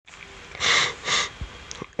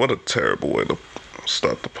What a terrible way to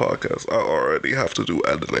start the podcast. I already have to do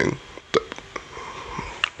editing.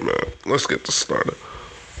 Man, let's get this started.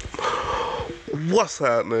 What's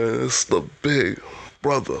happening? It's the Big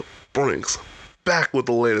Brother Brinks back with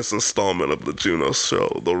the latest installment of the Juno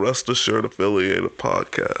Show, the Rest Assured affiliated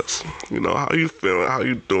podcast. You know, how you feeling? How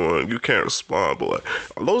you doing? You can't respond, but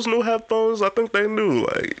like, are those new headphones? I think they new.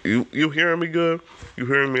 Like, you hearing me good? You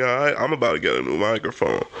hearing me alright? I'm about to get a new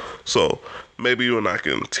microphone. So, maybe you and I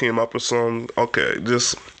can team up or something. Okay,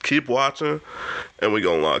 just keep watching, and we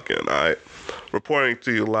gonna lock in, alright? Reporting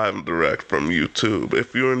to you live and direct from YouTube.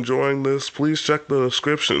 If you're enjoying this, please check the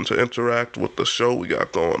description to interact with the show we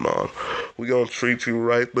got going on. We gonna treat you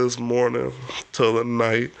right this morning till the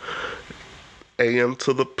night, AM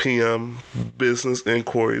to the PM. Business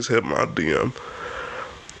inquiries hit my DM.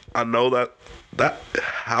 I know that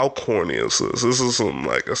how corny is this? This is some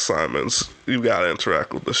like assignments. You gotta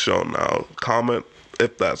interact with the show now. Comment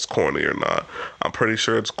if that's corny or not. I'm pretty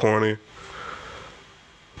sure it's corny.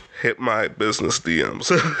 Hit my business DMs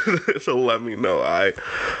to let me know.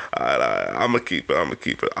 I'm gonna keep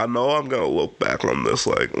it. I know I'm gonna look back on this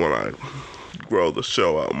like when I grow the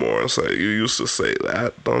show out more and say, you used to say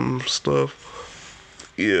that dumb stuff.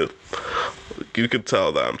 Yeah, you can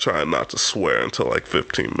tell that I'm trying not to swear until like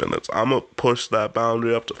 15 minutes. I'm gonna push that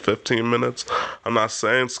boundary up to 15 minutes. I'm not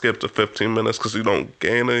saying skip to 15 minutes because you don't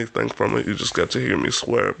gain anything from it. You just get to hear me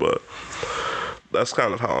swear, but that's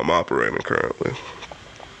kind of how I'm operating currently.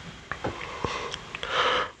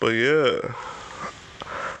 But yeah,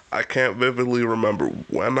 I can't vividly remember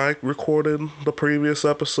when I recorded the previous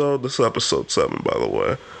episode. This is episode 7, by the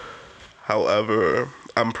way. However,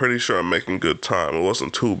 I'm pretty sure I'm making good time. It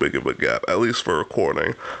wasn't too big of a gap, at least for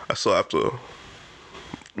recording. I still have to...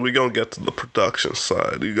 We gonna get to the production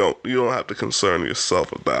side. You don't have to concern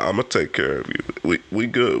yourself with that. I'm gonna take care of you. We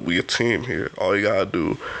good. We a team here. All you gotta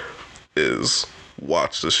do is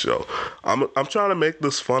watch the show. I'm trying to make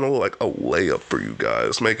this funnel like a layup for you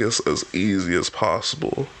guys. Make it as easy as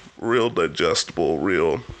possible. Real digestible,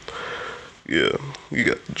 real... Yeah, you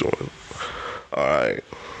get the joint. Alright.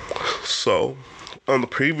 So, on the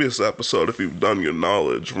previous episode, if you've done your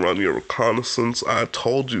knowledge, run your reconnaissance, I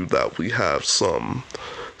told you that we have some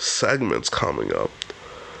segments coming up.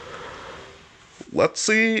 Let's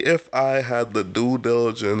see if I had the due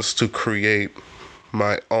diligence to create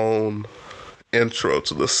my own intro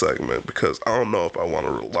to this segment, because I don't know if I want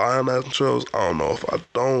to rely on intros. I don't know if I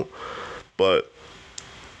don't, but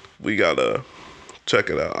we gotta check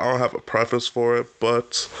it out. I don't have a preface for it,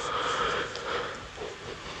 but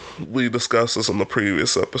we discussed this in the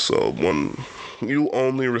previous episode. When you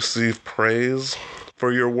only receive praise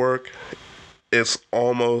for your work, it's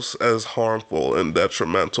almost as harmful and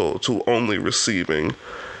detrimental to only receiving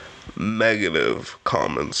negative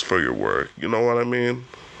comments for your work. You know what I mean?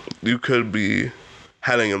 You could be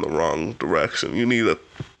heading in the wrong direction. You need a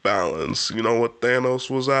balance. You know what Thanos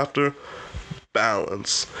was after?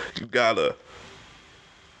 Balance. You gotta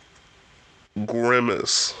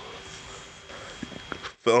grimace.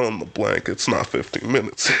 Fill in the blank. It's not 15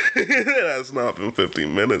 minutes. It has not been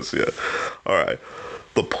 15 minutes yet. Alright.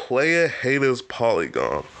 The player haters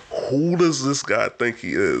Polygon. Who does this guy think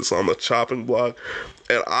he is on the chopping block?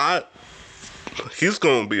 And he's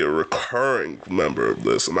going to be a recurring member of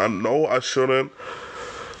this, and I know I shouldn't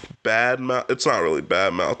badmouth. It's not really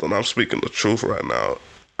badmouthing. I'm speaking the truth right now.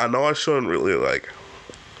 I know I shouldn't really,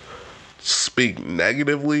 speak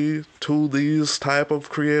negatively to these type of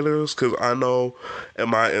creators, because I know in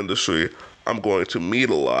my industry, I'm going to meet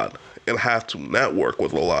a lot and have to network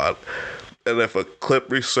with a lot. And if a clip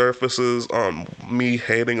resurfaces on me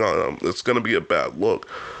hating on him, it's going to be a bad look.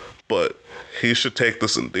 But he should take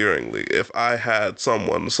this endearingly. If I had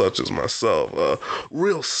someone such as myself, a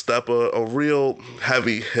real stepper, a real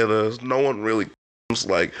heavy hitter, no one really comes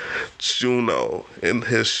like Juno in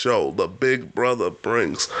his show, The Big Brother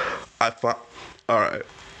Brinks. Alright,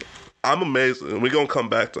 I'm amazing. We're gonna come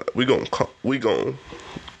back to that. We're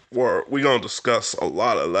gonna discuss a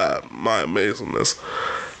lot of that, my amazingness.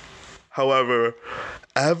 However,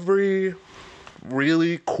 every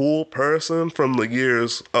really cool person from the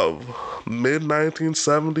years of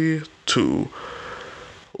mid-1970 to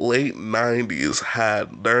late 90s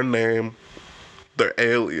had their name, their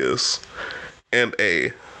alias, and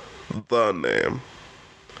the name.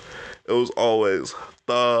 It was always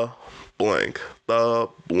the blank, the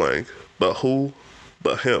who,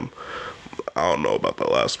 the him. I don't know about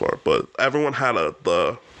that last part, but everyone had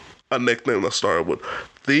a nickname that started with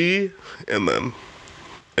the, and then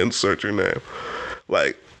insert your name.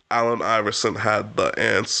 Like, Allen Iverson had The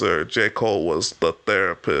Answer. J. Cole was The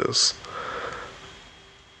Therapist.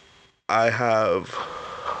 I have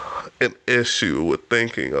an issue with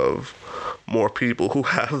thinking of more people who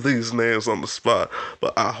have these names on the spot,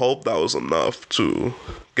 but I hope that was enough to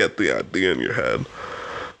get the idea in your head.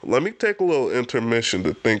 Let me take a little intermission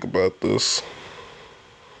to think about this.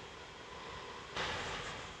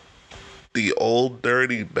 The old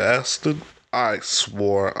dirty bastard? I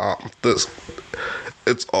swore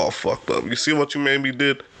it's all fucked up. You see what you made me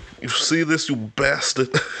did? You see this, you bastard?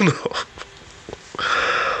 No.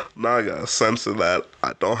 Now I gotta censor that.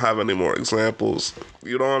 I don't have any more examples.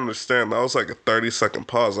 You don't understand. That was like a 30-second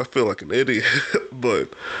pause. I feel like an idiot, but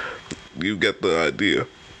you get the idea.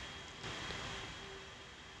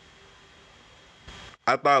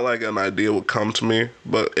 I thought like an idea would come to me,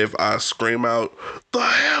 but if I scream out, the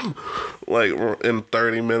him, like in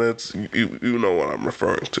 30 minutes, you know what I'm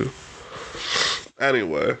referring to.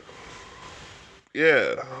 Anyway,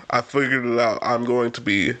 yeah, I figured it out. I'm going to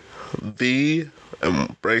be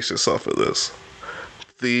and brace yourself for this,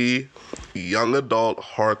 the young adult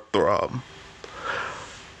heartthrob.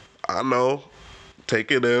 I know,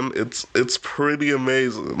 take it in. It's pretty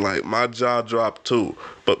amazing. Like, my jaw dropped too,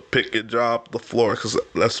 but pick your jaw off the floor, because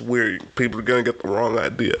that's weird. People are gonna get the wrong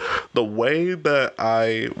idea. The way that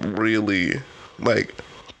I really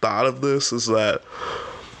thought of this is that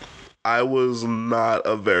I was not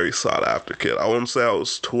a very sought after kid. I wouldn't say I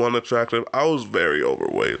was too unattractive. I was very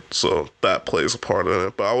overweight, so that plays a part in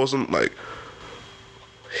it. But I wasn't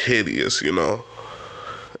hideous, give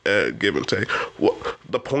and take. Well,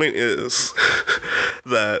 the point is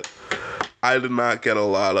that I did not get a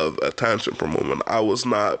lot of attention from women. I was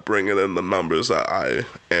not bringing in the numbers that I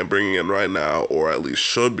am bringing in right now, or at least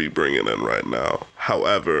should be bringing in right now.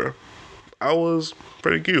 However, I was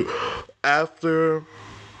pretty cute. After,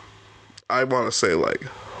 I want to say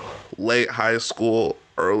late high school,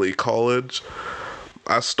 early college,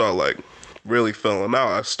 I start really filling out.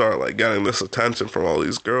 I start getting this attention from all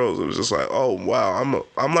these girls. It was just oh wow,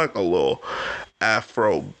 I'm like a little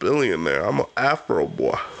Afro billionaire. I'm an Afro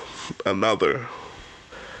boy. Another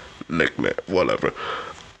nickname, whatever.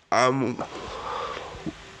 I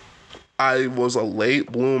was a late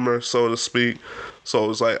bloomer, so to speak.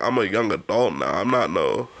 So it's I'm a young adult now. I'm not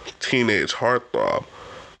no teenage heartthrob.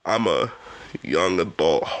 I'm a young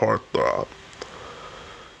adult heartthrob.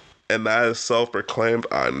 And that is self-proclaimed,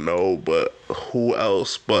 I know, but who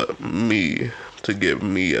else but me to give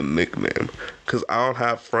me a nickname? Because I don't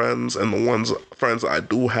have friends, and the friends I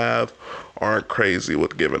do have aren't crazy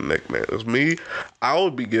with giving nicknames. Me, I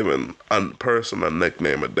would be giving a person a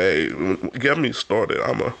nickname a day. Get me started.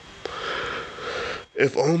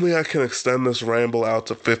 If only I can extend this ramble out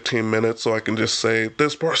to 15 minutes so I can just say,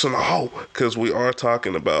 this person, because we are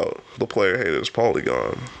talking about the player haters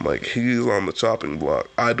Polygon. He's on the chopping block.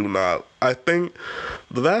 I do not. I think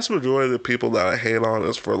the vast majority of the people that I hate on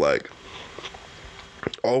is for,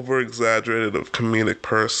 over-exaggerated of comedic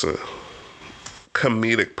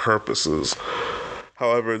purposes.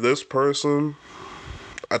 However, this person,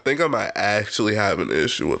 I think I might actually have an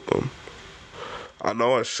issue with them. I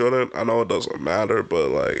know I shouldn't. I know it doesn't matter,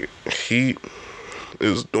 but he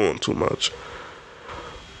is doing too much.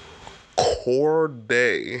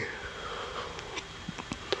 Corday.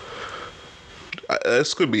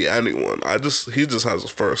 This could be anyone. He just has a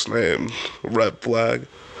first name. Red flag.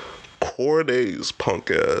 Corday's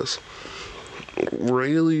punk ass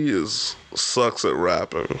really sucks at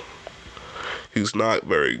rapping. He's not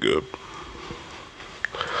very good.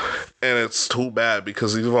 And it's too bad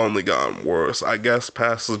because he's only gotten worse. I guess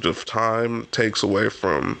passage of time takes away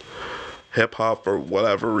from hip-hop for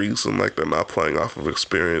whatever reason. They're not playing off of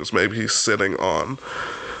experience. Maybe he's sitting on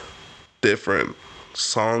different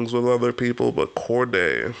songs with other people, but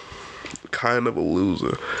Corday, kind of a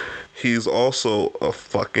loser. He's also a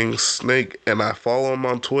fucking snake, and I follow him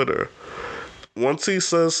on Twitter. Once he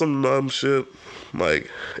says some dumb shit,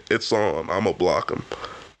 it's on. I'ma block him.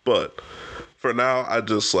 But for now, I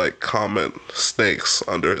just comment snakes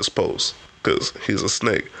under his posts because he's a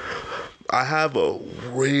snake. I have a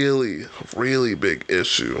really, really big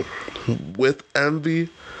issue with envy.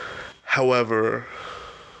 However,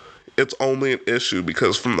 it's only an issue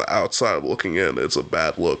because from the outside looking in, it's a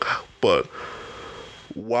bad look. But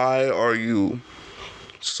why are you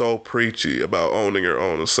so preachy about owning your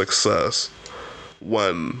own success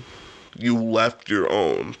when you left your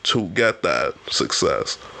own to get that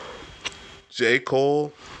success? J.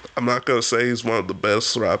 Cole, I'm not going to say he's one of the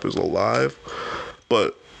best rappers alive,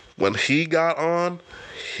 but when he got on,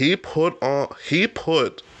 he put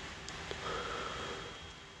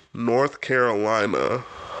North Carolina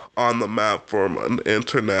on the map from an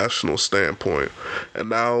international standpoint. And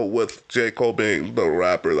now with J. Cole being the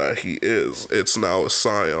rapper that he is, it's now a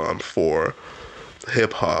scion for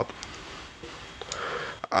hip-hop.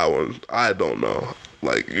 I don't know.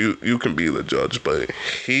 Like, you can be the judge, but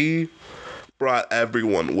he brought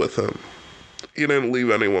everyone with him. He didn't leave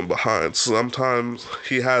anyone behind. Sometimes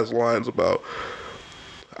he has lines about,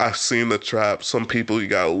 I've seen the trap, some people you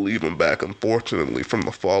gotta leave them back, unfortunately, from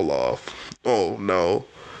the fall off. Oh no,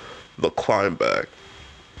 the climb back.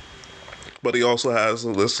 But he also has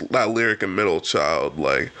that lyric in Middle Child,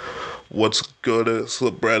 like, what's good is the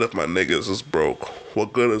bread if my niggas is broke?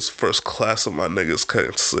 What good is first class if my niggas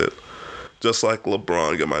can't sit? Just like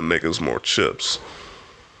LeBron, get my niggas more chips.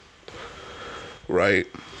 Right?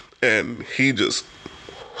 And he just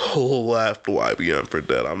left YBN for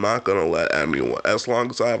dead. I'm not gonna let anyone, as long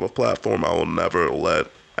as I have a platform, I will never let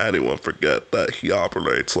anyone forget that he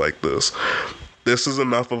operates like this. This is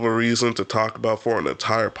enough of a reason to talk about for an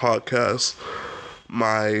entire podcast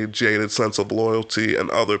my jaded sense of loyalty and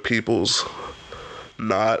other people's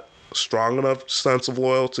not strong enough sense of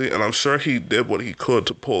loyalty. And I'm sure he did what he could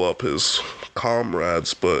to pull up his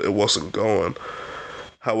comrades, but it wasn't going.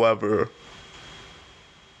 However,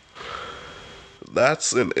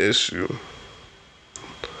 that's an issue.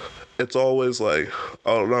 It's always like,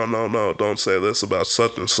 oh, no, don't say this about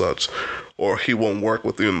such and such, or he won't work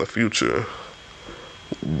with you in the future.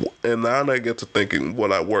 And now I get to thinking,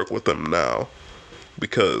 would I work with him now?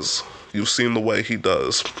 Because you've seen the way he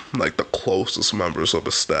does, like, the closest members of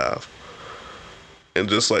his staff. And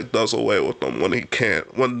just, like, does away with them when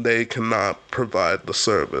they cannot provide the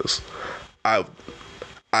service. I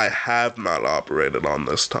have not operated on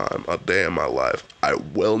this time a day in my life. I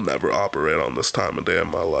will never operate on this time a day in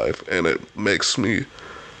my life. And it makes me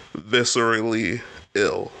viscerally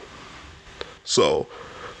ill. So,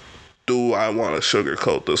 do I want to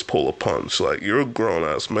sugarcoat this, pull a punch? Like, you're a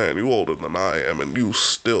grown-ass man. You older than I am, and you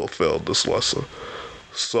still failed this lesson.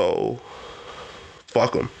 So,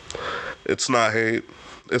 fuck him. It's not hate.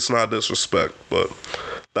 It's not disrespect. But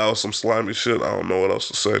that was some slimy shit. I don't know what else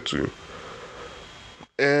to say to you.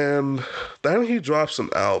 And then he drops an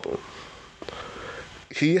album.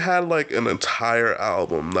 He had, like, an entire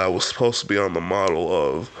album that was supposed to be on the model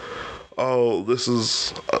of, oh, this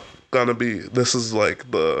is like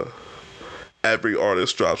every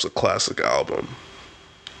artist drops a classic album,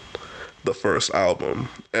 the first album,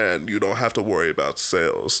 and you don't have to worry about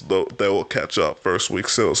sales. They will catch up. First week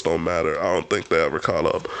sales don't matter. I don't think they ever caught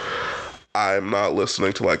up. I'm not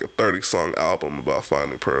listening to like a 30-song album about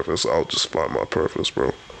finding purpose. I'll just find my purpose,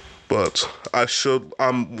 bro. But I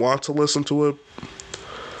want to listen to it.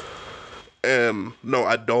 And no,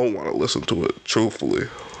 I don't want to listen to it, truthfully.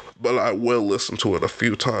 But I will listen to it a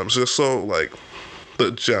few times, just so, like,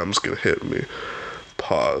 the gems can hit me.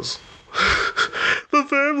 Pause. The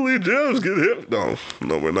family gems can hit me.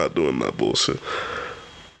 No, we're not doing that bullshit.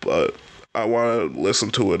 But I want to listen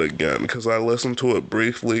to it again, because I listened to it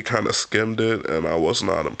briefly, kind of skimmed it, and I was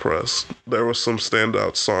not impressed. There were some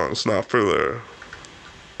standout songs, not for their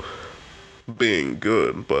being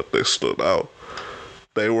good, but they stood out.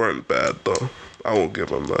 They weren't bad, though. I won't give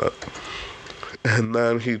him that. And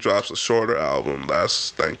then he drops a shorter album,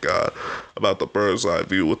 that's, thank God, about the bird's eye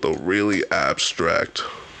view with a really abstract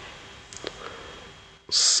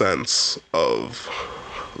sense of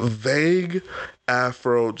vague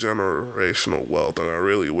Afro-generational wealth. And I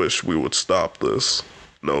really wish we would stop this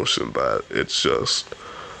notion that it's just,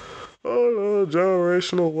 oh no,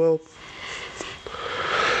 generational wealth.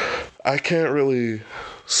 I can't really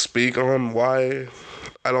speak on why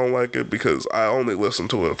I don't like it, because I only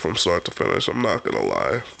listened to it from start to finish. I'm not gonna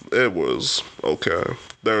lie. It was okay.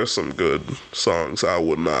 There are some good songs I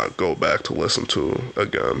would not go back to listen to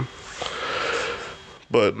again.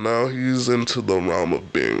 But now he's into the realm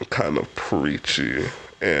of being kind of preachy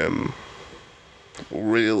and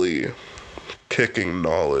really kicking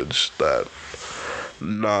knowledge that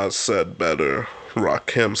Nas said better,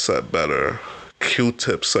 Rakim said better,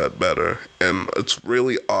 Q-Tip said better. And it's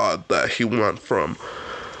really odd that he went from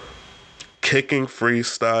kicking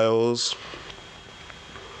freestyles.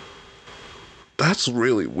 That's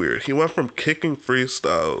really weird. He went from kicking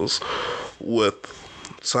freestyles with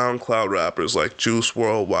SoundCloud rappers like Juice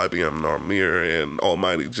WRLD, YBM Narmir, and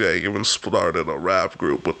Almighty J. Even started a rap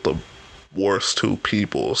group with the worst two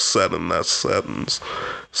people said in that sentence.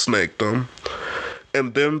 Snaked them.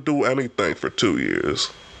 And didn't do anything for 2 years.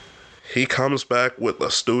 He comes back with a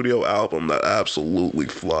studio album that absolutely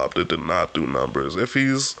flopped. It did not do numbers. If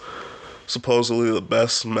he's supposedly the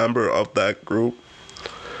best member of that group,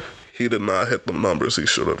 he did not hit the numbers he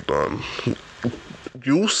should have done.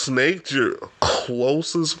 You snaked your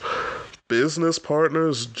closest business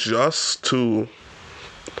partners just to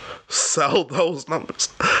sell those numbers.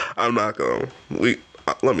 I'm not gonna.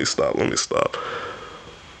 Let me stop.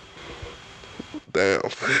 Damn.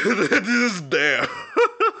 Just damn.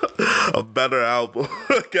 A better album.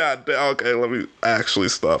 God damn. Okay, let me actually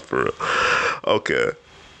stop for it. Okay.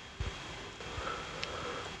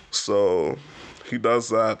 So, he does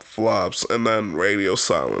that, flops, and then radio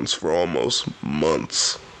silence for almost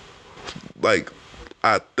months. Like,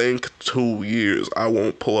 I think 2 years. I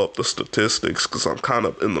won't pull up the statistics because I'm kind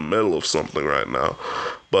of in the middle of something right now.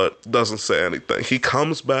 But doesn't say anything. He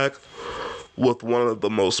comes back with one of the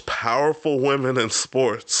most powerful women in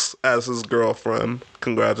sports as his girlfriend.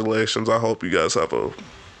 Congratulations. I hope you guys have a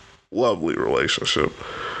lovely relationship.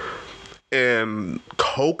 And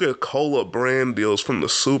Coca-Cola brand deals from the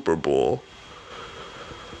Super Bowl.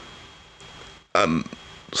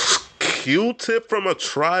 Q-Tip from A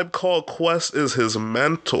Tribe Called Quest is his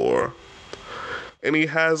mentor. And he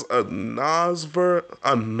has a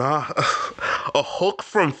hook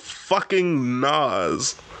from fucking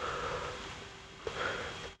Nas.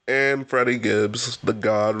 And Freddie Gibbs, the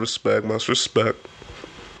God, respect, must respect.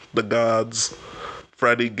 The gods,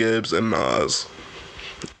 Freddie Gibbs and Nas.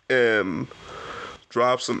 And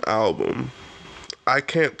drops an album. I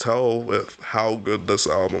can't tell with how good this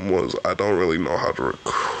album was. I don't really know how to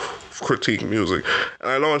critique music. And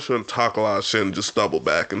I know I shouldn't talk a lot of shit and just double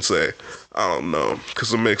back and say, I don't know,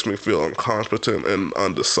 because it makes me feel incompetent and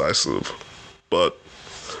undecisive. But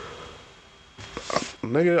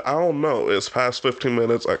nigga, I don't know. It's past 15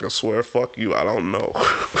 minutes. I can swear, fuck you. I don't know.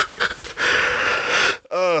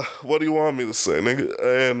 What do you want me to say, nigga?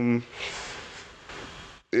 And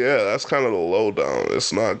yeah, that's kind of the lowdown.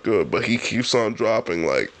 It's not good, but he keeps on dropping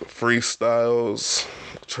like freestyles,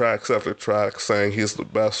 tracks after track, saying he's the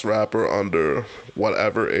best rapper under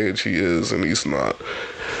whatever age he is, and he's not.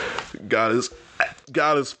 Got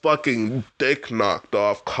his fucking dick knocked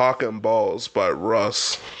off, cock and balls by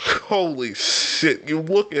Russ. Holy shit! You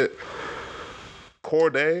look at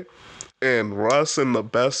Corday and Russ in the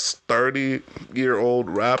best 30-year-old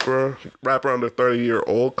rapper under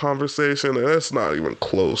 30-year-old conversation, and it's not even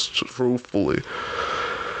close, truthfully.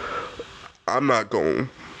 I'm not going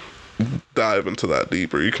to dive into that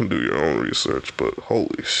deeper. You can do your own research, but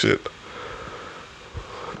holy shit.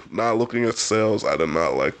 Not looking at sales, I did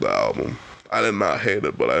not like the album. I did not hate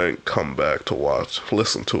it, but I didn't come back to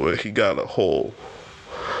listen to it. He got a whole...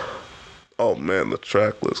 Oh man, the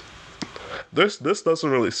track list. This doesn't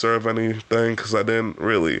really serve anything because I didn't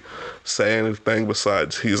really say anything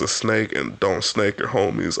besides he's a snake and don't snake your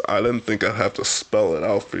homies. I didn't think I'd have to spell it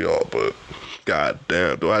out for y'all, but god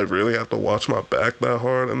damn, do I really have to watch my back that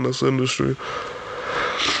hard in this industry?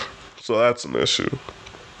 So that's an issue.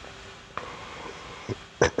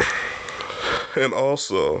 And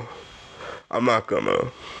also, I'm not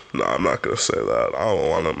gonna say that. I don't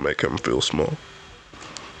want to make him feel small.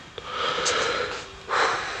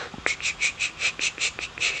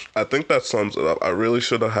 I think that sums it up. I really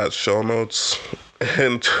should have had show notes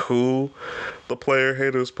into the Player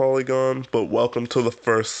Haters Polygon, but welcome to the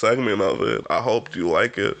first segment of it. I hope you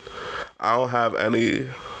like it. I don't have any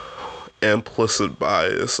implicit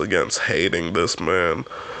bias against hating this man,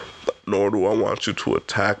 nor do I want you to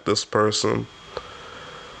attack this person.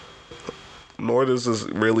 Nor does this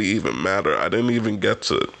really even matter. I didn't even get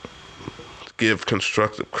to give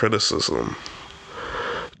constructive criticism.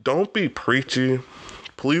 Don't be preachy.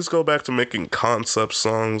 Please go back to making concept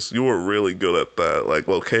songs. You were really good at that. Like,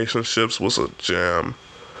 Location Ships was a jam.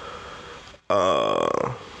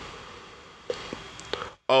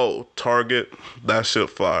 Target. That shit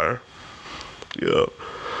fire. Yeah.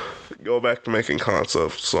 Go back to making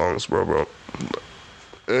concept songs, bro.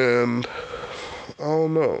 And I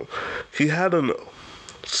don't know. He had a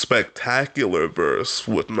spectacular verse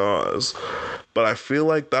with Nas, but I feel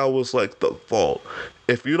like that was like the fault.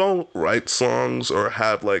 If you don't write songs or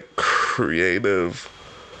have like creative,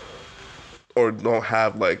 or don't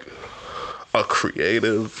have like a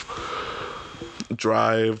creative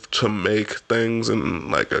drive to make things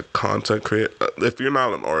and like a content creator, if you're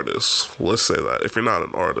not an artist, let's say that, if you're not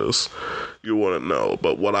an artist, you wouldn't know.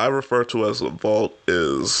 But what I refer to as a vault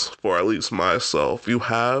is, for at least myself, you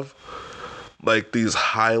have like these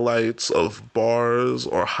highlights of bars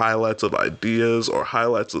or highlights of ideas or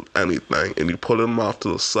highlights of anything, and you put them off to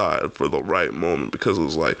the side for the right moment because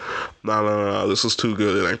it's like, nah, this is too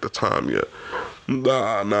good, it ain't the time yet.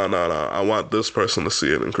 Nah, I want this person to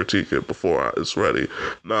see it and critique it before it's ready.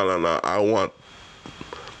 Nah, I want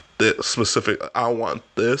this specific,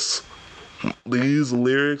 these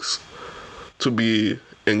lyrics to be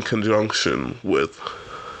in conjunction with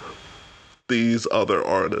these other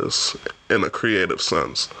artists in a creative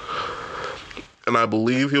sense. And I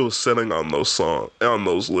believe he was sitting on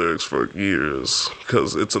those lyrics for years,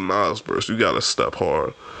 because it's a Nas verse. You gotta step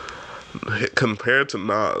hard. Compared to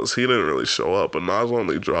Nas, he didn't really show up, but Nas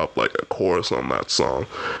only dropped like a chorus on that song,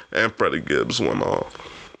 and Freddie Gibbs went off.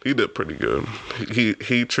 He did pretty good.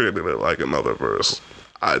 He treated it like another verse.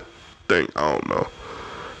 I think, I don't know.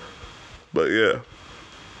 But yeah.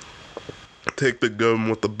 Take the good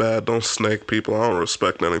with the bad. Don't snake people. I don't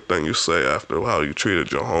respect anything you say after how you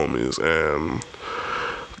treated your homies. And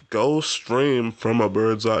go stream from a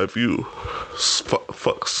bird's eye view.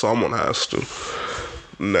 Fuck, someone has to.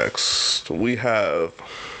 Next, we have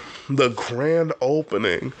the grand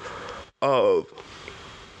opening of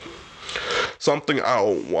something I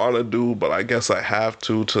don't want to do, but I guess I have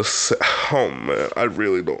to say, oh man, I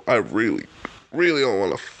really don't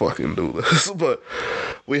want to fucking do this, but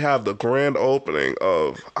we have the grand opening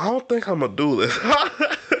of, I don't think I'm going to do this.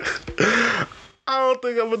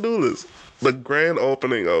 The grand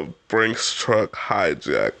opening of Brink's Truck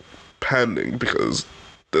Hijack, pending, because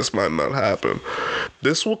this might not happen.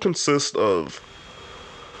 This will consist of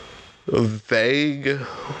vague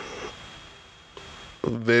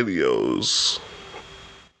videos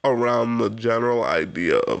around the general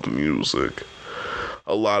idea of music.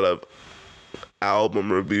 A lot of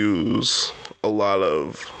album reviews, a lot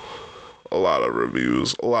of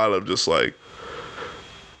reviews, a lot of just like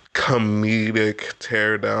comedic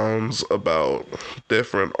teardowns about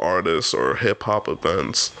different artists or hip-hop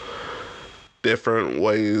events, different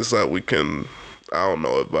ways that we can, I don't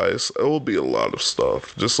know, advice. It will be a lot of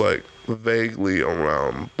stuff, just like vaguely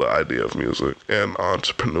around the idea of music and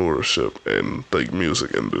entrepreneurship in the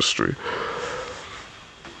music industry,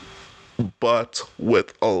 but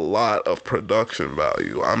with a lot of production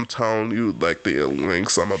value. I'm telling you, like, the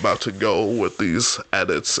links I'm about to go with these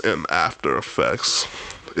edits in After Effects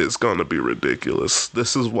is gonna be ridiculous.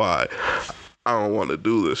 This is why I don't want to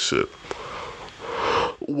do this shit.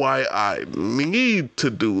 Why I need to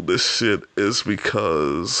do this shit is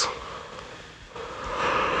because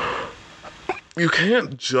you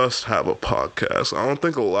can't just have a podcast. I don't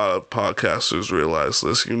think a lot of podcasters realize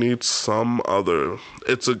this. You need some other...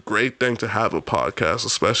 It's a great thing to have a podcast,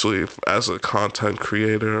 especially as a content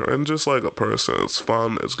creator and just like a person. It's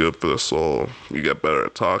fun. It's good for the soul. You get better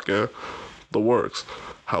at talking. The works.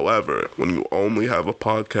 However, when you only have a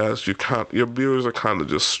podcast, your viewers are kind of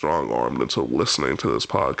just strong-armed into listening to this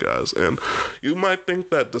podcast. And you might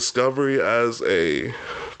think that discovery as a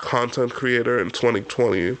content creator in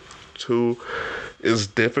 2022 is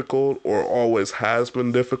difficult or always has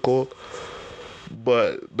been difficult,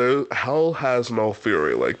 but hell has no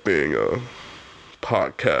fury like being a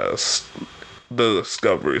podcast. The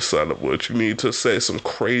discovery side of which you need to say some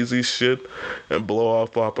crazy shit and blow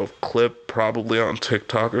off a clip, probably on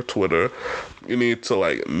TikTok or Twitter. You need to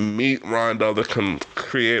like rhyme other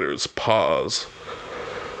creators, pause,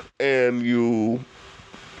 and you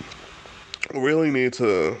really need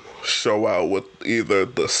to show out with either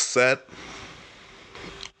the set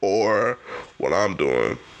or what I'm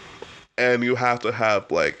doing, and you have to have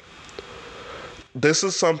like, this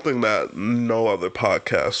is something that no other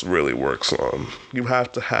podcast really works on. You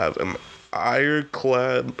have to have an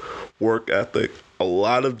ironclad work ethic, a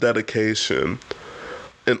lot of dedication,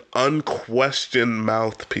 an unquestioned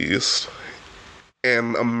mouthpiece,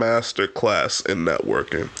 and a master class in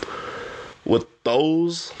networking. With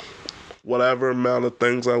those, whatever amount of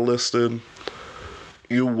things I listed,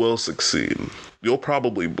 you will succeed. You'll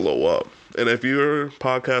probably blow up. And if your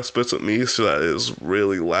podcast fits a niche that is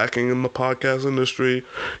really lacking in the podcast industry,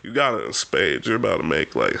 you got it in spades. You're about to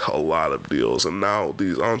make like a lot of deals. And now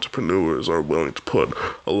these entrepreneurs are willing to put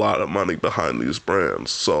a lot of money behind these brands.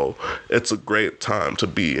 So it's a great time to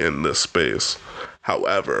be in this space.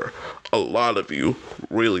 However, a lot of you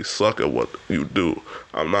really suck at what you do.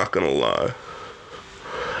 I'm not going to lie.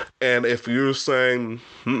 And if you're saying,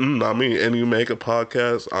 not me, and you make a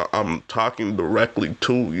podcast, I'm talking directly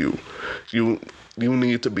to you. You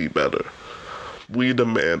need to be better. We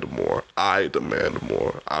demand more. I demand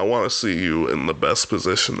more. I want to see you in the best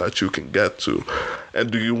position that you can get to.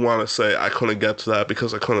 And do you want to say, I couldn't get to that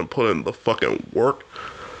because I couldn't put in the fucking work?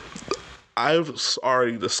 I've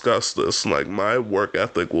already discussed this. Like, my work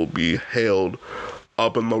ethic will be hailed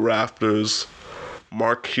up in the rafters.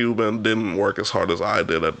 Mark Cuban didn't work as hard as I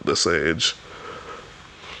did at this age,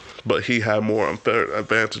 but he had more unfair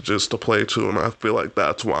advantages to play to, and I feel like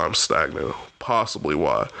that's why I'm stagnant. Possibly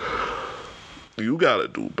why. You gotta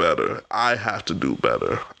do better. I have to do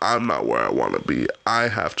better. I'm not where I want to be. I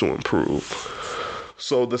have to improve.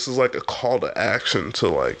 So this is like a call to action to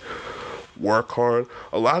like work hard.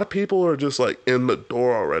 A lot of people are just like in the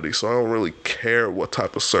door already, so I don't really care what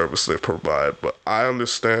type of service they provide, but I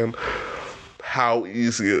understand how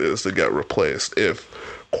easy it is to get replaced if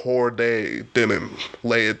Corday didn't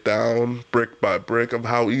lay it down brick by brick of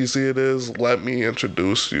how easy it is, let me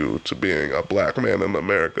introduce you to being a black man in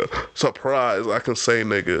America. Surprise, I can say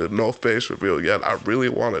nigga, no face reveal yet. I really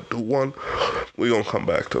want to do one. We gonna come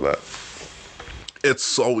back to that. It's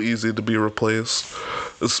so easy to be replaced,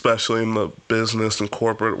 especially in the business and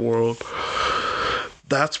corporate world.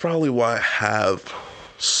 That's probably why I have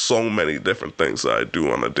so many different things that I do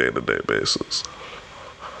on a day-to-day basis.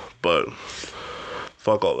 But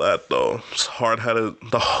fuck all that though. It's hard-headed.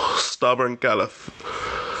 The stubborn gotta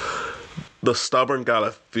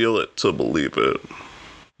feel it to believe it.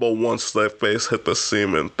 But once their face hit the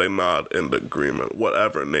cement, they nod in agreement.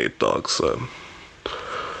 Whatever Nate Dogg said.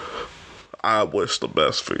 I wish the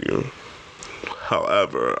best for you.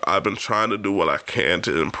 However, I've been trying to do what I can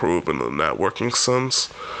to improve in the networking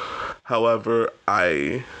sense. However,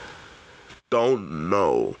 I don't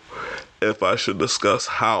know if I should discuss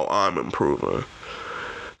how I'm improving.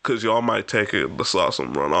 Because y'all might take it, the sauce,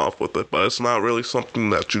 and run off with it. But it's not really something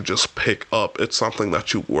that you just pick up. It's something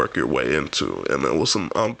that you work your way into. And it was an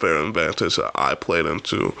unfair advantage that I played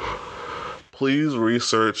into. Please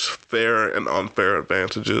research fair and unfair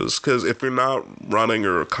advantages. Because if you're not running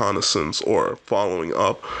your reconnaissance or following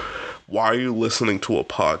up, why are you listening to a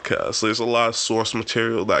podcast? There's a lot of source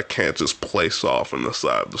material that can't just place off on the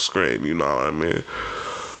side of the screen. You know what I mean?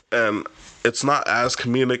 And it's not as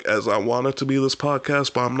comedic as I want it to be, this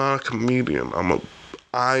podcast, but I'm not a comedian.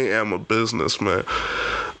 I am a businessman.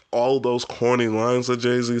 All those corny lines that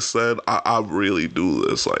Jay-Z said, I really do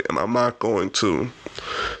this. And I'm not going to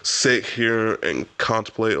sit here and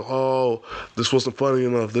contemplate, oh, this wasn't funny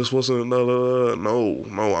enough, this wasn't,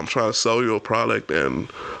 no, I'm trying to sell you a product, and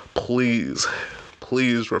please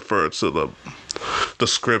refer to the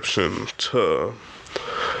description to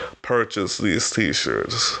purchase these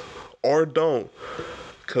t-shirts. Or don't.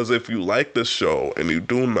 Because if you like this show and you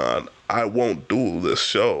do not, I won't do this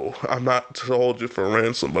show. I'm not to hold you for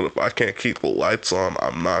ransom, but if I can't keep the lights on,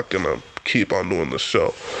 I'm not going to keep on doing the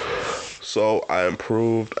show. So I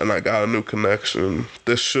improved and I got a new connection.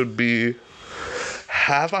 This should be...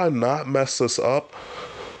 Have I not messed this up?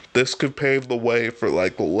 This could pave the way for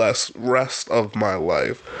the rest of my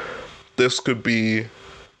life. This could be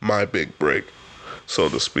my big break, so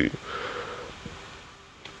to speak.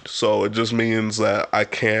 So it just means that I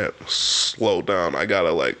can't slow down. I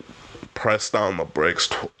gotta press down the brakes.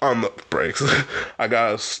 I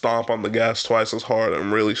gotta stomp on the gas twice as hard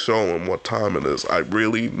and really show them what time it is. I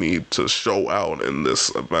really need to show out in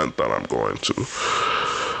this event that I'm going to.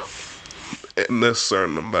 In this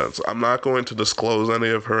certain event. I'm not going to disclose any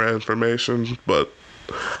of her information, but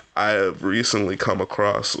I have recently come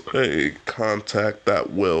across a contact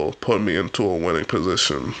that will put me into a winning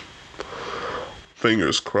position.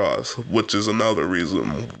 Fingers crossed, which is another reason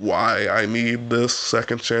why I need this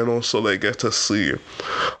second channel, so they get to see,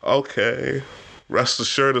 okay, rest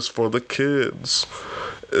assured it's for the kids.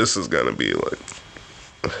 This is gonna be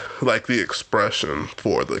like the expression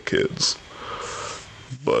for the kids.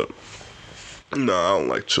 But no, I don't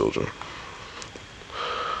like children.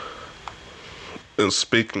 And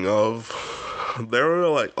speaking of, there were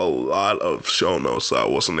a lot of show notes that I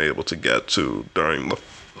wasn't able to get to during the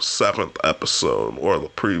 7th episode, or the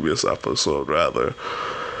previous episode rather.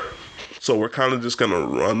 So we're kind of just gonna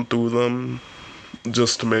run through them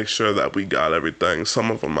just to make sure that we got everything. Some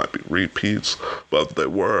of them might be repeats, but if they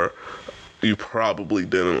were, you probably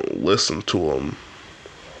didn't listen to them.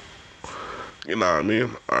 You know what I mean?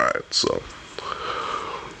 Alright, so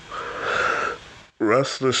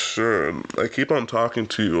rest assured, I keep on talking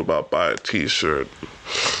to you about buy a t-shirt,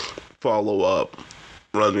 follow up,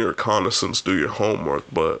 run your reconnaissance, do your homework,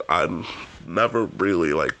 but I never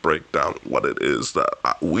really break down what it is that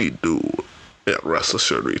we do at Rest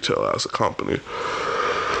Assured Retail as a company.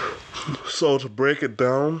 So to break it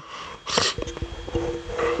down,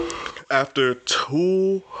 after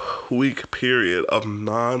 2-week period of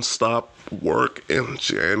non-stop work in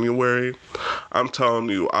January, I'm telling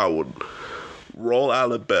you, I would roll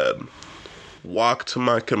out of bed, walk to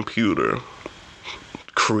my computer,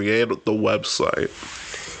 create the website,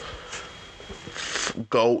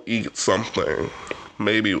 go eat something,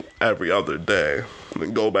 maybe every other day, and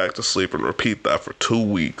then go back to sleep and repeat that for 2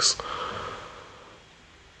 weeks.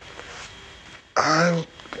 I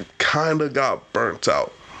kind of got burnt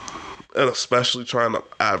out, and especially trying to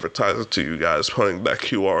advertise it to you guys, putting that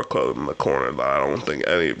QR code in the corner that I don't think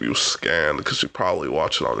any of you scanned, because you probably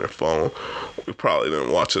watch it on your phone. You probably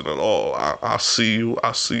didn't watch it at all. I see you.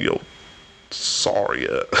 Sorry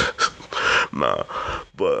yet. Nah,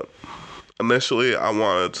 but initially I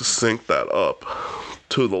wanted to sync that up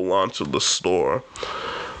to the launch of the store,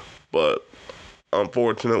 but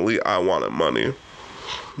Unfortunately, I wanted money,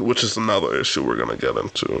 which is another issue we're going to get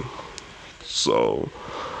into. So,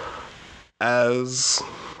 as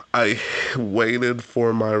I waited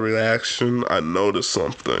for my reaction, I noticed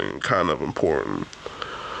something kind of important.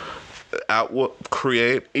 At what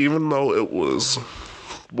create, even though it was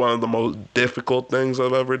one of the most difficult things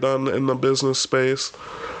I've ever done in the business space,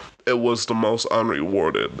 it was the most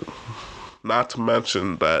unrewarded. Not to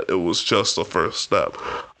mention that it was just the first step.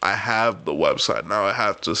 I have the website. Now I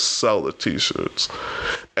have to sell the t-shirts.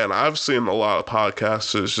 And I've seen a lot of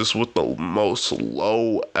podcasters just with the most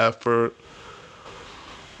low effort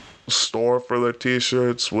store for their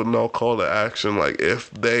t-shirts with no call to action. Like, if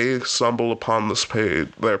they stumble upon this page,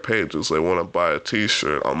 their pages, they want to buy a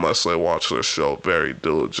t-shirt unless they watch their show very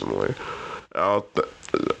diligently.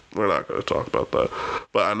 We're not going to talk about that.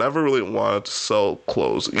 But I never really wanted to sell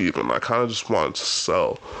clothes even. I kind of just wanted to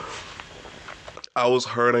sell. I was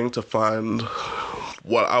hurting to find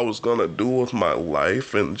what I was going to do with my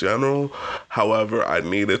life in general. However, I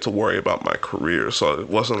needed to worry about my career. So it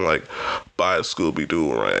wasn't like buy a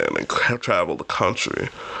Scooby-Doo brand and travel the country.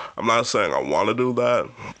 I'm not saying I want to do that,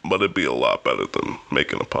 but it'd be a lot better than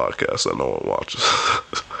making a podcast that no one watches.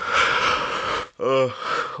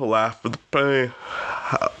 Laugh for the pain.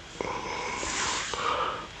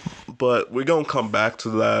 But we're going to come back to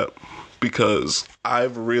that because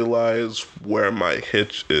I've realized where my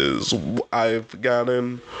hitch is. I've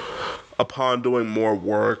gotten, upon doing more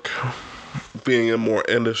work, being in more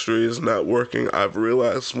industries, networking, I've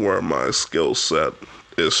realized where my skill set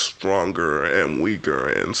is stronger and weaker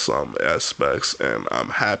in some aspects, and I'm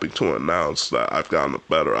happy to announce that I've gotten a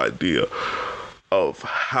better idea of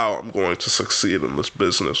how I'm going to succeed in this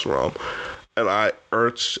business realm. And I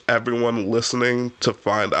urge everyone listening to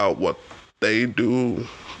find out what they do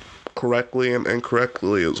correctly and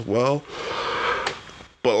incorrectly as well.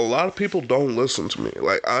 But a lot of people don't listen to me.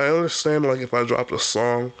 Like, I understand, like, if I dropped a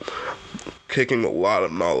song kicking a lot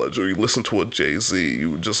of knowledge, or you listen to a Jay-Z,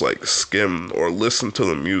 you just, like, skim or listen to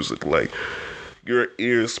the music. Like, your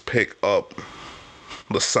ears pick up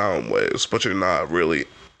the sound waves, but you're not really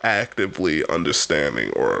actively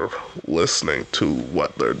understanding or listening to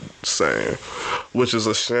what they're saying, which is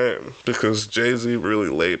a shame because Jay-Z really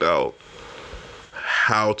laid out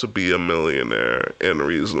how to be a millionaire in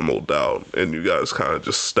reasonable doubt, and you guys kind of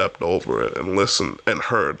just stepped over it and listened and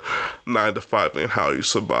heard 9 to 5 and how you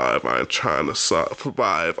survive. I ain't trying to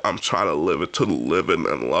survive, I'm trying to live it to the living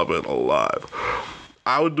and love it alive.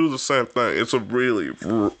 I would do the same thing.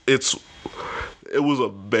 It was a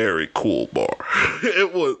very cool bar.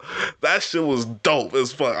 That shit was dope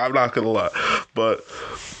as fuck. I'm not gonna lie. But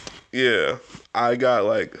yeah, I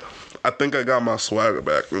think I got my swagger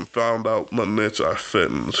back and found out the niche I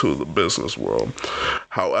fit into the business world.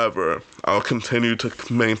 However, I'll continue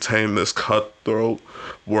to maintain this cutthroat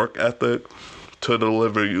work ethic to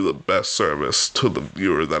deliver you the best service to the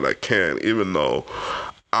viewer that I can, even though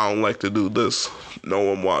I don't like to do this. No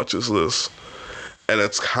one watches this. And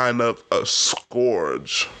it's kind of a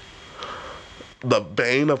scourge. The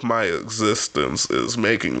bane of my existence is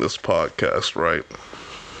making this podcast, right?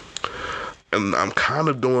 And I'm kind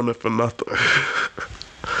of doing it for nothing.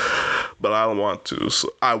 But I don't want to.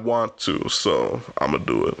 So I want to, so I'm going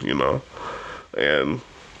to do it, you know? And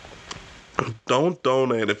don't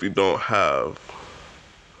donate if you don't have.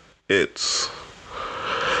 It's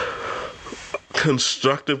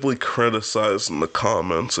constructively criticize in the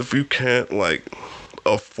comments. If you can't, like,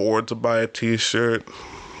 afford to buy a t-shirt,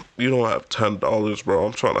 you don't have $10, bro,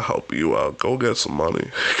 I'm trying to help you out. Go get some money.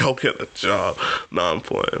 Go get a job. Nah, I'm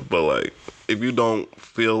playing. But, like, if you don't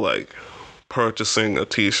feel like purchasing a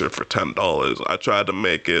t-shirt for $10, I tried to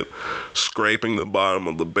make it scraping the bottom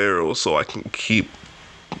of the barrel so I can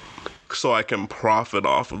profit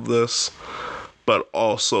off of this, but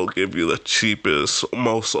also give you the cheapest,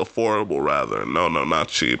 most affordable rather. No, not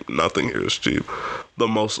cheap. Nothing here is cheap. The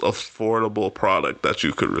most affordable product that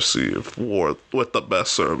you could receive with the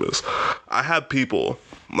best service. I had people,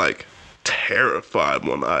 like, terrified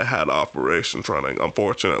when I had operations running.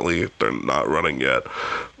 Unfortunately, they're not running yet.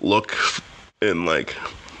 Look in, like,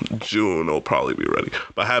 June, it'll probably be ready.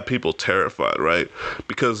 But I had people terrified, right?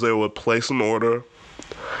 Because they would place an order,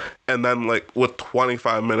 and then, like, with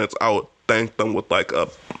 25 minutes, I would thank them with, like, a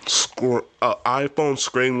iPhone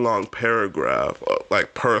screen long paragraph,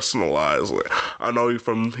 like, personalized. Like, I know you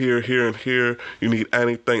from here, here, and here. You need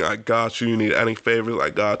anything, I got you. You need any favors,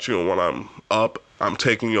 I got you. And when I'm up, I'm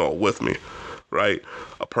taking y'all with me, right?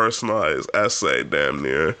 A personalized essay, damn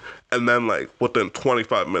near. And then, like, within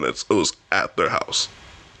 25 minutes, it was at their house.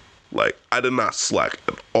 Like, I did not slack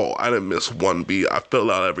at all. I didn't miss one beat. I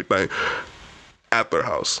filled out everything at their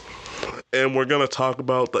house. And we're going to talk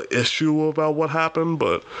about the issue about what happened,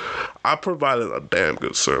 but I provided a damn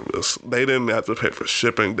good service. They didn't have to pay for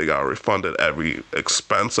shipping. They got refunded every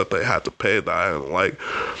expense that they had to pay that I didn't like.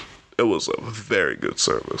 It was a very good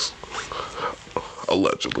service.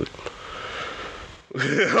 Allegedly.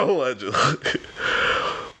 Allegedly.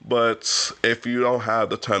 But if you don't have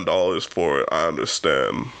the $10 for it, I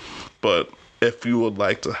understand. But if you would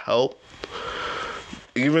like to help,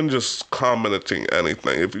 even just commenting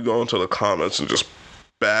anything, if you go into the comments and just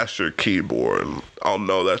bash your keyboard, I'll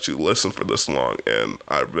know that you listened for this long, and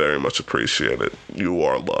I very much appreciate it. You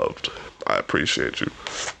are loved. I appreciate you.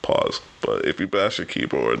 Pause. But if you bash your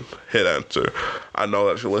keyboard, hit enter. I know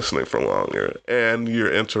that you're listening for longer, and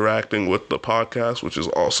you're interacting with the podcast, which is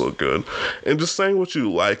also good. And just saying what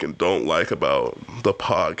you like and don't like about the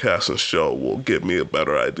podcast and show will give me a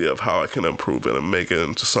better idea of how I can improve it and make it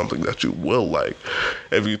into something that you will like.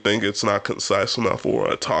 If you think it's not concise enough,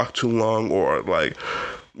 or I talk too long, or like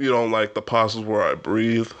you don't like the pauses where I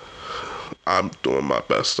breathe, I'm doing my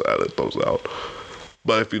best to edit those out.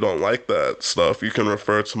 But if you don't like that stuff, you can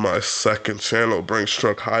refer to my second channel, Brinks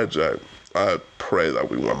Truck Hijack. I pray that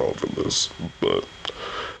we went over this, but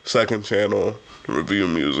second channel, review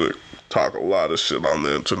music, talk a lot of shit on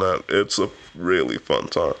the internet. It's a really fun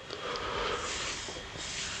time.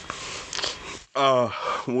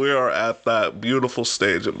 We are at that beautiful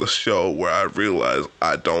stage of the show where I realize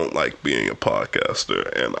I don't like being a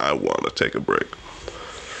podcaster and I want to take a break.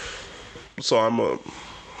 So I'm gonna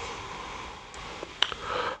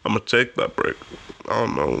take that break. I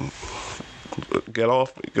don't know. Get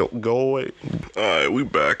off me. Go away. Alright, we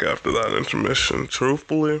back after that intermission.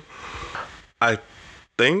 Truthfully, I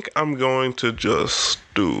think I'm going to just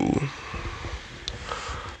do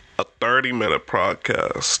a 30-minute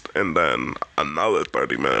podcast and then another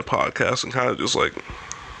 30-minute podcast and kind of just like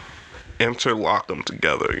interlock them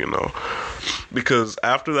together, you know? Because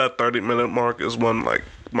after that 30-minute mark is when like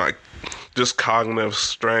my just cognitive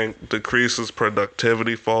strength decreases,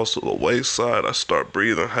 productivity falls to the wayside, I start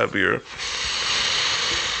breathing heavier.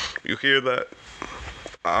 You hear that?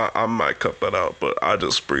 I might cut that out, but I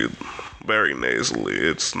just breathe very nasally.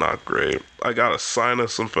 It's not great. I got a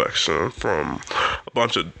sinus infection from a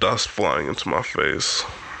bunch of dust flying into my face.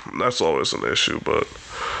 That's always an issue, but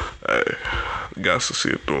hey, got to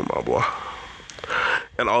see it through, my boy.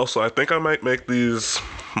 And also, I think I might make these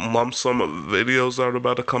lump sum of videos that are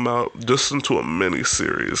about to come out just into a mini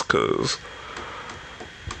series, because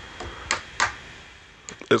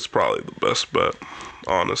it's probably the best bet,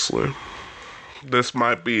 honestly. This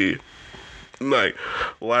might be like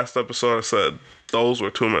last episode I said those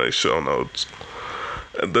were too many show notes,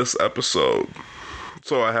 and this episode,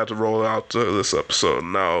 so I had to roll out to this episode.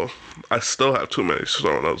 Now I still have too many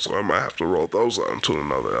show notes, so I might have to roll those out into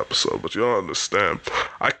another episode. But you don't understand,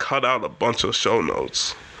 I cut out a bunch of show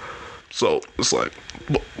notes, so it's like,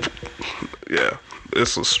 yeah,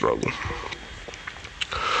 it's a struggle.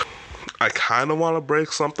 I kind of want to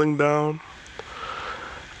break something down.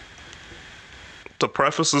 To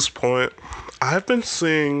preface this point, I've been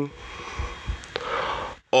seeing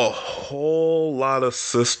a whole lot of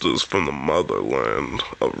sisters from the motherland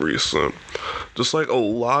of recent. Just like a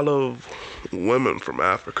lot of women from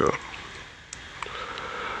Africa.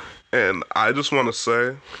 And I just want to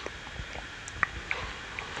say,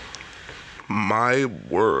 my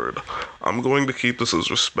word, I'm going to keep this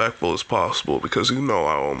as respectful as possible, because you know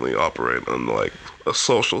I only operate in like a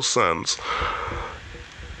social sense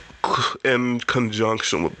in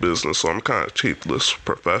conjunction with business, so I'm kind of keep this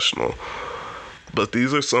professional. But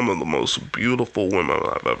these are some of the most beautiful women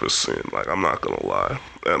I've ever seen. Like, I'm not gonna lie,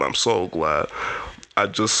 and I'm so glad.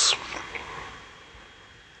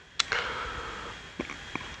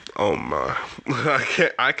 Oh my,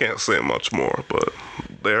 I can't say much more, but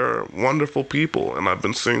they're wonderful people, and I've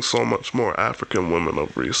been seeing so much more African women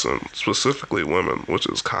of recent, specifically women, which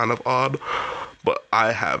is kind of odd. But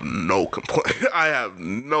I have no complaint.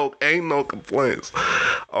 Ain't no complaints.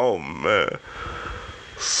 Oh man.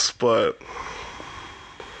 But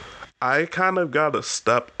I kind of gotta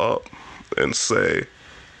step up and say,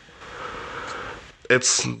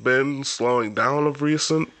 it's been slowing down of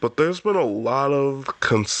recent, but there's been a lot of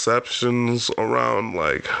conceptions around,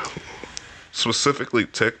 like, specifically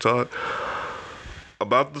TikTok,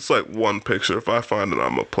 about this, like, one picture. If I find it,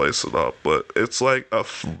 I'm gonna place it up. But it's, like, a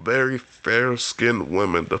very fair-skinned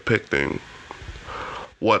woman depicting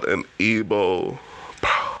what an Igbo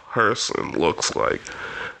person looks like.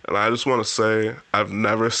 And I just want to say, I've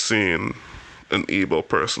never seen an Igbo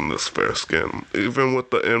person this fair-skinned. Even with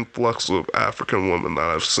the influx of African women that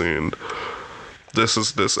I've seen, this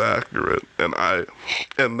is this accurate.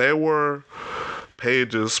 And they were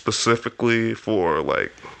pages specifically for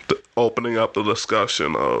like opening up the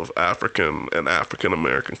discussion of African and African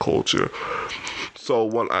American culture. So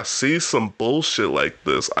when I see some bullshit like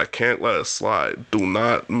this, I can't let it slide. Do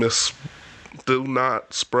not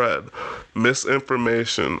spread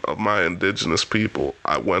misinformation of my indigenous people.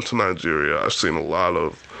 I went to Nigeria. I've seen a lot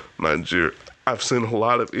of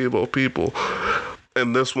Igbo people.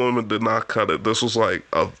 And this woman did not cut it. This was like,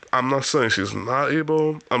 I'm not saying she's not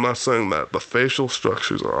Igbo. I'm not saying that the facial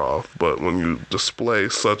structures are off. But when you display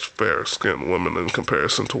such fair-skinned women in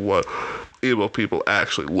comparison to what Igbo people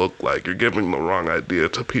actually look like, you're giving the wrong idea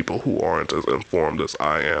to people who aren't as informed as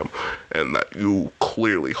I am, and that you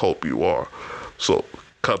clearly hope you are. So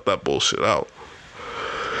cut that bullshit out.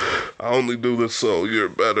 I only do this so you're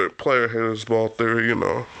better. Player haters, ball theory,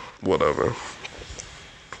 whatever.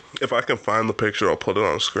 If I can find the picture, I'll put it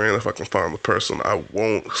on screen. If I can find the person, I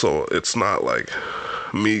won't. So it's not like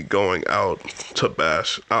me going out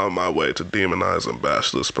of my way to demonize and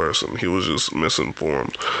bash this person. He was just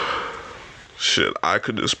misinformed. Shit, I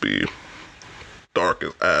could just be dark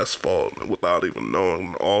as asphalt without even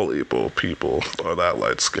knowing all Igbo people are that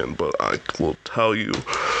light-skinned. But I will tell you,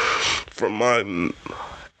 from my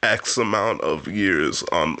X amount of years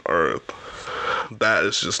on Earth, that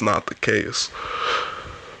is just not the case.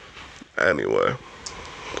 Anyway,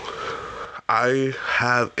 I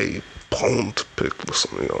have a bone to pick with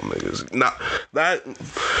some of y'all niggas. Now, that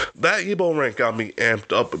Igbo rank got me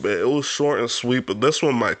amped up a bit. It was short and sweet, but this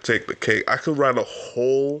one might take the cake. I could write a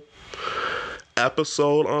whole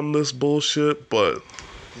episode on this bullshit, but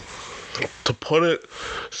to put it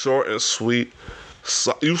short and sweet,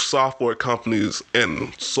 you software companies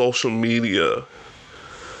and social media,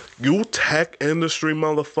 you tech industry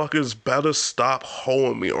motherfuckers better stop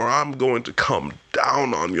hoeing me or I'm going to come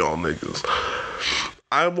down on y'all niggas.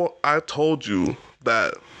 I told you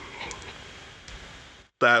that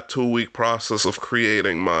 2-week process of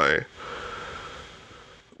creating my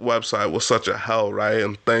website was such a hell, right?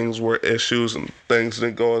 And things were issues and things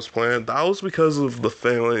didn't go as planned. That was because of the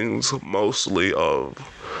failings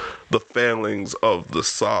of the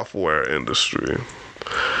software industry.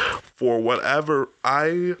 For whatever,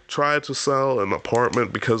 I tried to sell an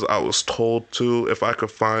apartment because I was told to. If I could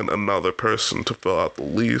find another person to fill out the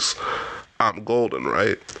lease, I'm golden,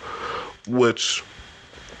 right? Which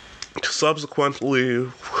subsequently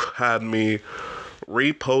had me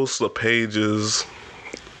repost the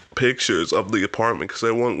pictures of the apartment because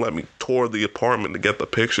they wouldn't let me tour the apartment to get the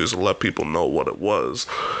pictures and let people know what it was.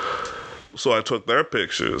 So I took their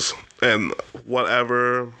pictures and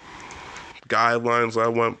whatever guidelines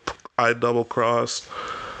I double-crossed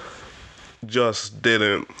just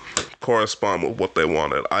didn't correspond with what they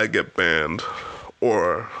wanted. I get banned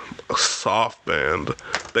or soft banned.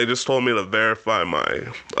 They just told me to verify my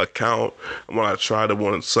account, and when I tried, it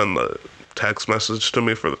wouldn't send the text message to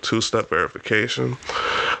me for the 2-step verification.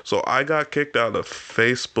 So I got kicked out of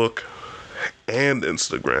Facebook and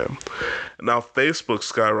Instagram. Now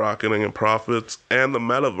Facebook's skyrocketing in profits and the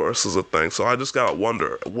metaverse is a thing. So I just gotta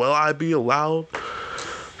wonder, will I be allowed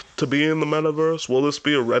to be in the metaverse? Will this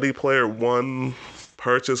be a Ready Player One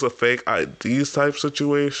purchase a fake IDs type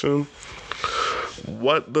situation?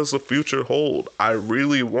 What does the future hold? I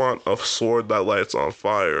really want a sword that lights on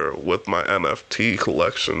fire with my NFT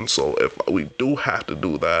collection. So if we do have to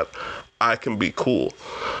do that, I can be cool.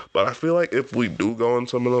 But I feel like if we do go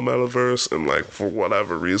into the metaverse and like for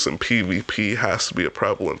whatever reason PvP has to be a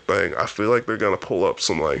prevalent thing, I feel like they're gonna pull up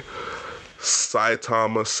some like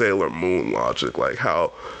Saitama Sailor Moon logic, like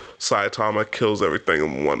how Saitama kills everything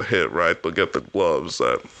in one hit, right? They'll get the gloves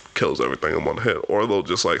that kills everything in one hit, or they'll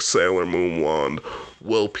just like Sailor Moon wand,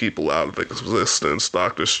 will people out of existence,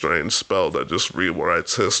 Doctor Strange spell that just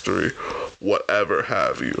rewrites history, whatever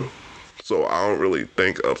have you. So I don't really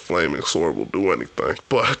think a flaming sword will do anything,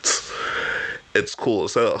 but it's cool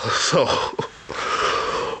as hell. So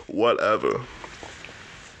whatever.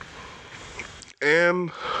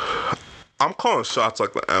 And I'm calling shots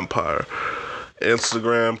like the Empire.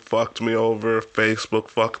 Instagram fucked me over, Facebook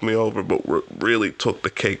fucked me over, but what really took the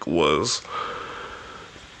cake was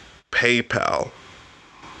PayPal.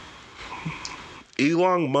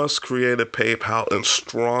 Elon Musk created PayPal and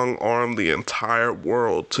strong-armed the entire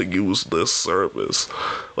world to use this service.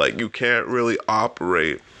 Like, you can't really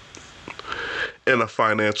operate in a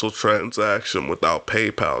financial transaction without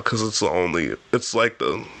PayPal because it's like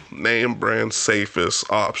the name brand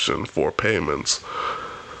safest option for payments.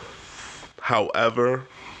 However,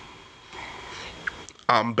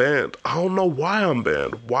 I'm banned. I don't know why I'm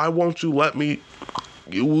banned. Why won't you let me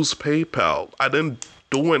use PayPal? I didn't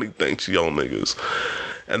do anything to y'all niggas.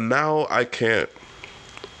 And now I can't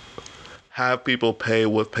have people pay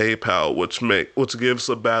with PayPal, which gives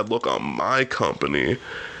a bad look on my company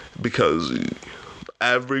because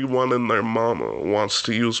everyone and their mama wants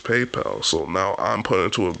to use PayPal. So now I'm put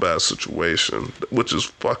into a bad situation, which is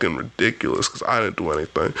fucking ridiculous because I didn't do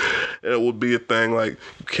anything. And it would be a thing like,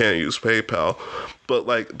 you can't use PayPal. But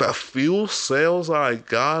like the few sales I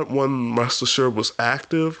got when Rest Assured was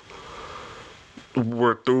active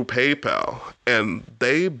were through PayPal. And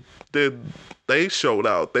they showed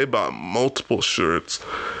out. They bought multiple shirts,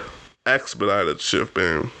 expedited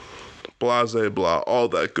shipping, blah, blah, blah, all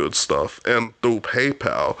that good stuff, and through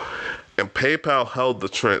PayPal. And PayPal held the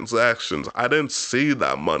transactions. I didn't see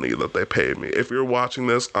that money that they paid me. If you're watching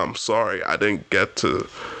this, I'm sorry. I didn't get to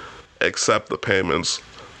accept the payments.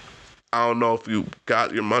 I don't know if you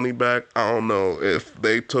got your money back. I don't know if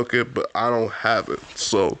they took it, but I don't have it.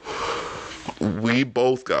 So we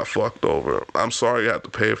both got fucked over. I'm sorry you had to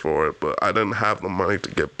pay for it, but I didn't have the money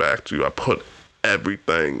to get back to you. I put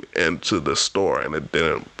everything into the store and it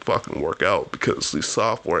didn't fucking work out because these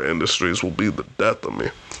software industries will be the death of me.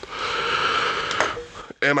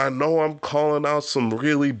 And I know I'm calling out some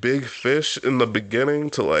really big fish in the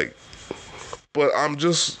beginning but I'm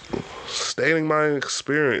just stating my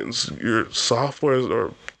experience. Your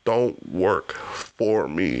softwares don't work for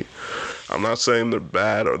me. I'm not saying they're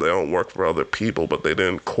bad or they don't work for other people, but they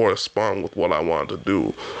didn't correspond with what I wanted to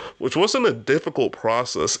do, which wasn't a difficult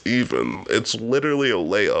process even. It's literally a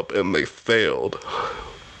layup and they failed.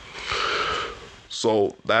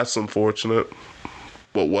 So that's unfortunate,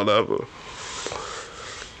 but whatever.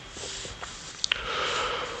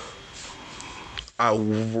 I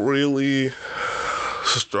really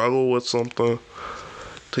struggle with something,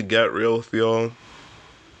 to get real with y'all.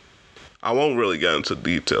 I won't really get into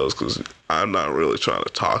details because I'm not really trying to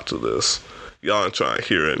talk to this. Y'all ain't trying to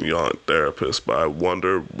hear it and y'all ain't therapists, but I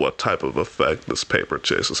wonder what type of effect this paper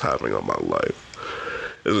chase is having on my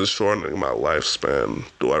life. Is it shortening my lifespan?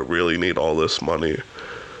 Do I really need all this money?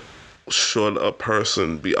 Should a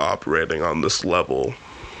person be operating on this level?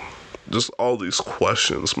 Just all these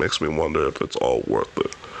questions makes me wonder if it's all worth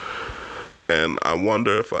it. And I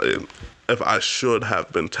wonder if I should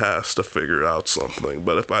have been tasked to figure out something,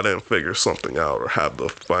 but if I didn't figure something out or have the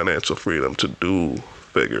financial freedom to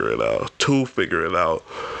figure it out,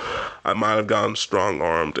 I might have gotten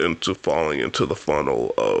strong-armed into falling into the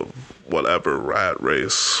funnel of whatever rat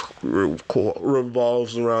race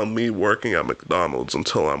revolves around me working at McDonald's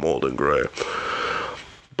until I'm old and gray.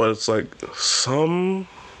 But it's like, some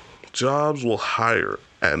jobs will hire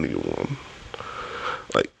anyone.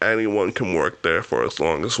 Like, anyone can work there for as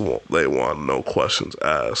long as they want, no questions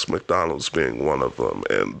asked. McDonald's being one of them.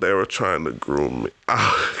 And they were trying to groom me.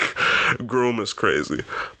 Groom is crazy.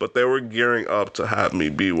 But they were gearing up to have me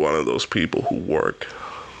be one of those people who work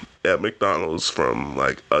at McDonald's from,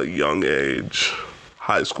 like, a young age,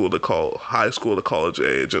 high school to college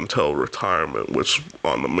age until retirement, which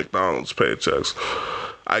on the McDonald's paychecks.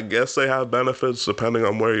 I guess they have benefits depending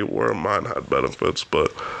on where you were. Mine had benefits,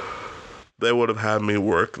 but they would have had me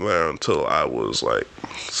work there until I was like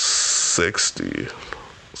 60,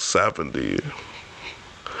 70.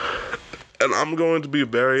 And I'm going to be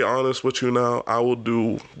very honest with you now. I will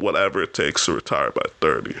do whatever it takes to retire by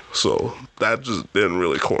 30. So that just didn't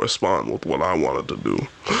really correspond with what I wanted to do.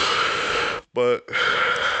 But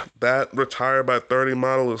that retire by 30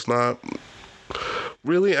 model is not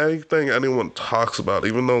really anything anyone talks about,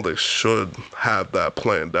 even though they should have that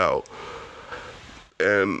planned out.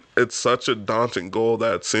 And it's such a daunting goal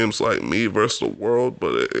that it seems like me versus the world,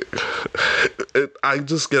 but I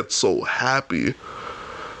just get so happy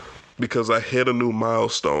because I hit a new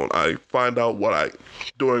milestone. I find out what I'm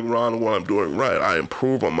doing wrong and what I'm doing right. I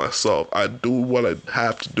improve on myself. I do what I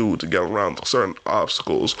have to do to get around certain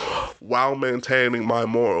obstacles while maintaining my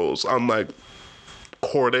morals. I'm like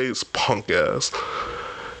Corday's punk ass.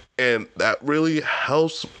 And that really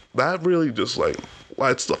helps. That really just like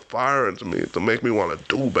lights the fire into me to make me want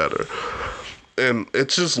to do better. And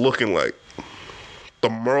it's just looking like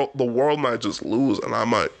the world might just lose and I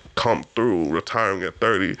might come through retiring at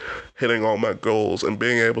 30, hitting all my goals and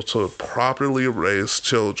being able to properly raise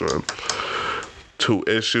children to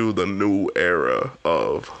issue the new era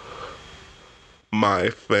of my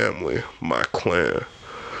family, my clan.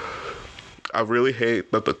 I really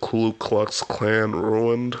hate that the Ku Klux Klan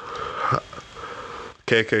ruined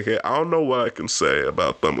KKK. I don't know what I can say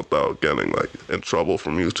about them without getting like in trouble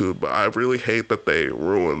from YouTube, but I really hate that they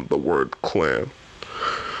ruined the word Klan.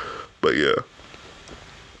 But yeah,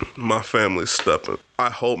 my family's stepping. I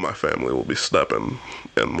hope my family will be stepping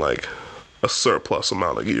in like a surplus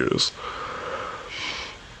amount of years.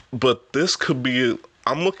 But this could be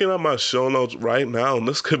I'm looking at my show notes right now, and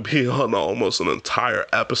this could be on almost an entire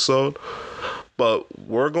episode, but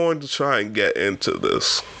we're going to try and get into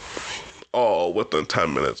this all within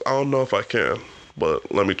 10 minutes. I don't know if I can,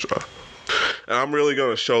 but let me try. And I'm really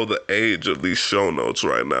going to show the age of these show notes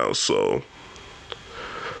right now, so...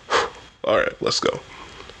 Alright, let's go.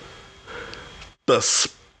 The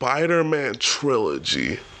Spider-Man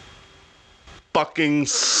trilogy fucking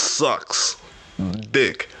sucks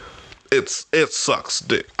dick. It sucks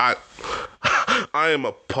dick. I am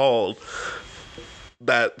appalled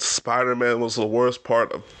that Spider-Man was the worst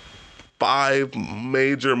part of 5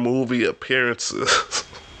 major movie appearances.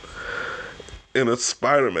 And it's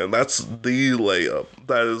Spider-Man. That's the layup.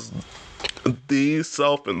 That is the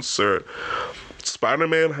self-insert.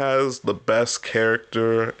 Spider-Man has the best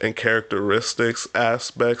character and characteristics,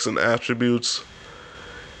 aspects, and attributes.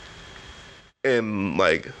 And,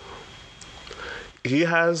 like, he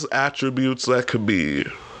has attributes that could be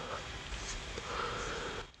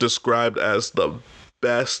described as the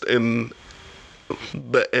best in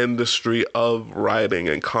the industry of writing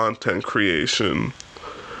and content creation,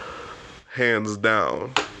 hands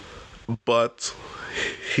down. But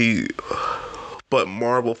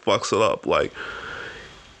Marvel fucks it up. Like,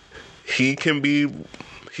 he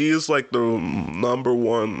is like the number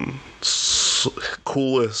one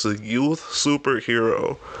coolest youth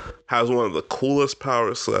superhero, has one of the coolest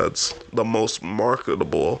power sets, the most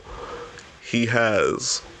marketable. He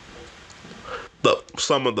has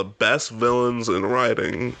some of the best villains in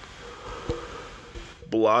writing.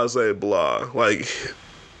 Blase blah. Like,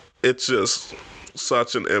 it's just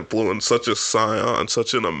such an influence, such a scion,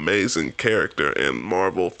 such an amazing character, and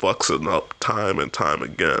Marvel fucks it up time and time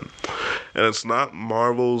again. And it's not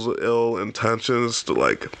Marvel's ill intentions to,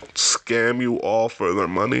 like, scam you all for their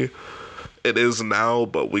money. It is now,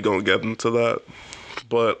 but we gonna get into that.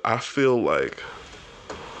 But I feel like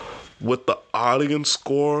with the audience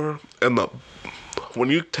score and when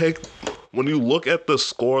you look at the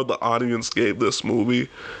score the audience gave this movie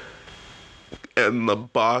and the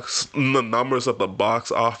numbers that the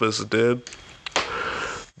box office did,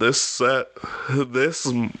 this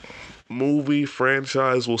movie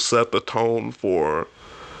franchise will set the tone for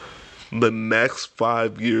the next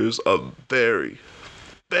 5 years of very,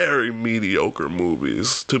 very mediocre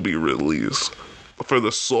movies to be released for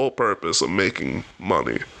the sole purpose of making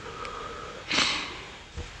money.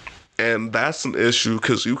 And that's an issue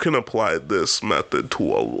because you can apply this method to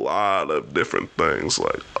a lot of different things.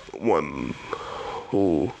 Like,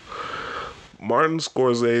 Martin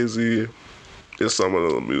Scorsese is someone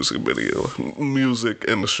in the music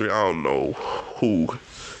industry. I don't know who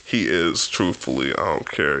he is, truthfully. I don't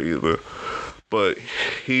care either. But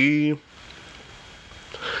he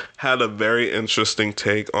had a very interesting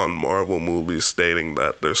take on Marvel movies, stating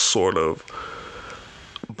that they're sort of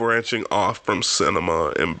branching off from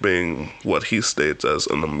cinema and being what he states as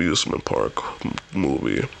an amusement park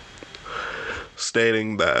movie.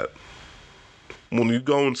 Stating that when you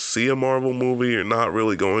go and see a Marvel movie, you're not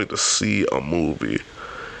really going to see a movie.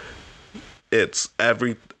 It's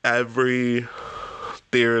every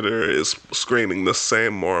theater is screening the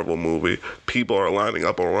same Marvel movie. People are lining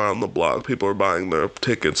up around the block. People are buying their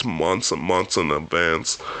tickets months and months in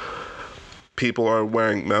advance. People are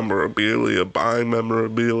wearing memorabilia, buying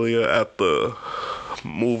memorabilia at the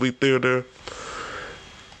movie theater.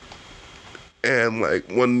 And, like,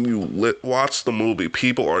 when you watch the movie,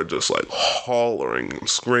 people are just, like, hollering and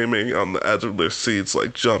screaming on the edge of their seats,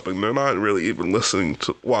 like, jumping. They're not really even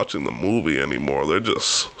watching the movie anymore. They're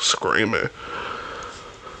just screaming.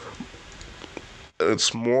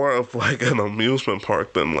 It's more of, like, an amusement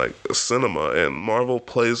park than, like, a cinema. And Marvel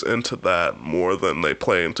plays into that more than they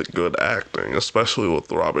play into good acting, especially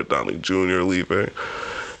with Robert Downey Jr. leaving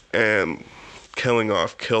and killing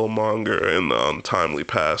off Killmonger in the untimely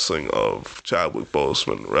passing of Chadwick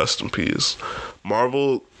Boseman. Rest in peace.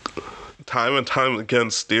 Marvel, time and time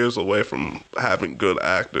again, steers away from having good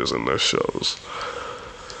actors in their shows.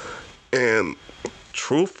 And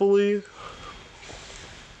truthfully,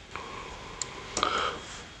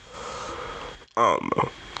 I don't know.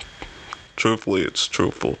 Truthfully, it's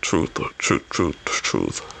truthful. Truth.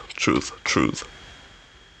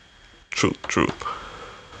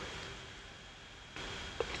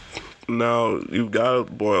 Now, you've got to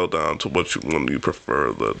boil down to when you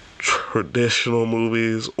prefer, the traditional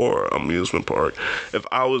movies or amusement park. If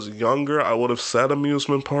I was younger, I would have said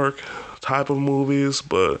amusement park type of movies,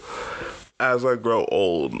 but as I grow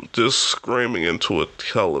old, just screaming into a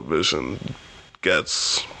television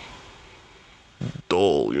gets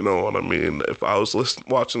dull, you know what I mean? If I was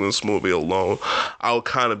watching this movie alone, I would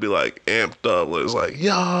kind of be like amped up. It's like,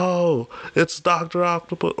 yo, it's Dr.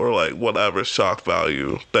 Octopus, or like whatever shock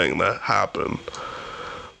value thing that happened.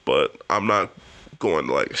 But I'm not going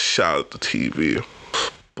to like shout at the TV.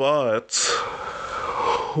 But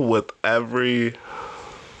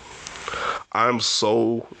I'm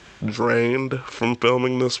so drained from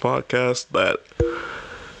filming this podcast that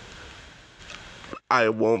I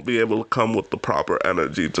won't be able to come with the proper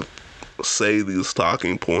energy to say these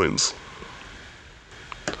talking points,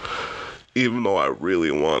 even though I really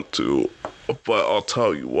want to. But I'll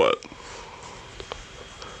tell you what,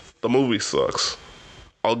 the movie sucks.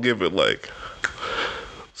 I'll give it like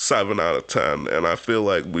 7 out of 10, and I feel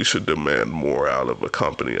like we should demand more out of a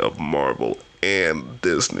company of Marvel and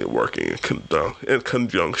Disney working in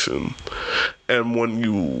conjunction. And when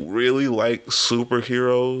you really like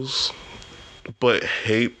superheroes but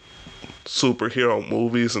hate superhero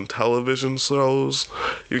movies and television shows,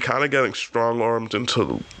 you're kind of getting strong-armed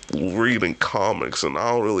into reading comics, and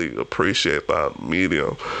I don't really appreciate that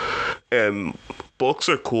medium. And books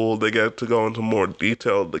are cool. They get to go into more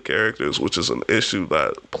detail of the characters, which is an issue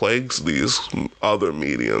that plagues these other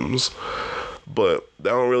mediums. But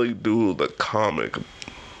they don't really do the comic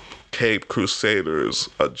Cape Crusaders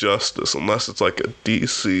a justice unless it's like a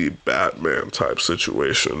DC Batman type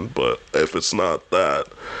situation. But if it's not that,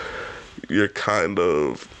 you're kind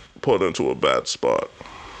of put into a bad spot.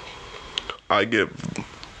 I give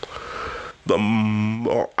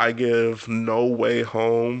No Way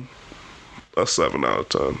Home a 7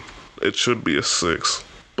 out of 10. It should be a 6,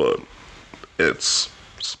 but it's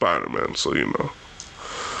Spider-Man, so you know.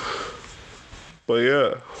 But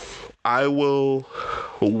yeah, I will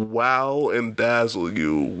wow and dazzle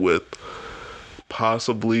you with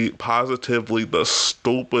positively the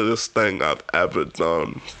stupidest thing I've ever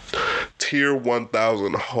done. Tier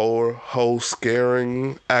 1000 ho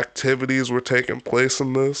scaring activities were taking place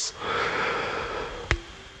in this.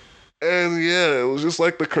 And yeah, it was just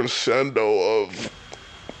like the crescendo of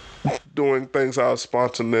doing things out of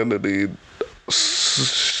spontaneity,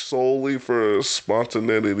 solely for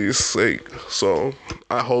spontaneity's sake. So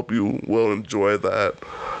I hope you will enjoy that.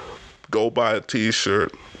 Go buy a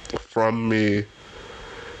t-shirt from me.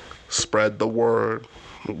 Spread the word.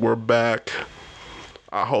 We're back.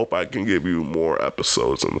 I hope I can give you more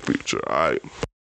episodes in the future. All right.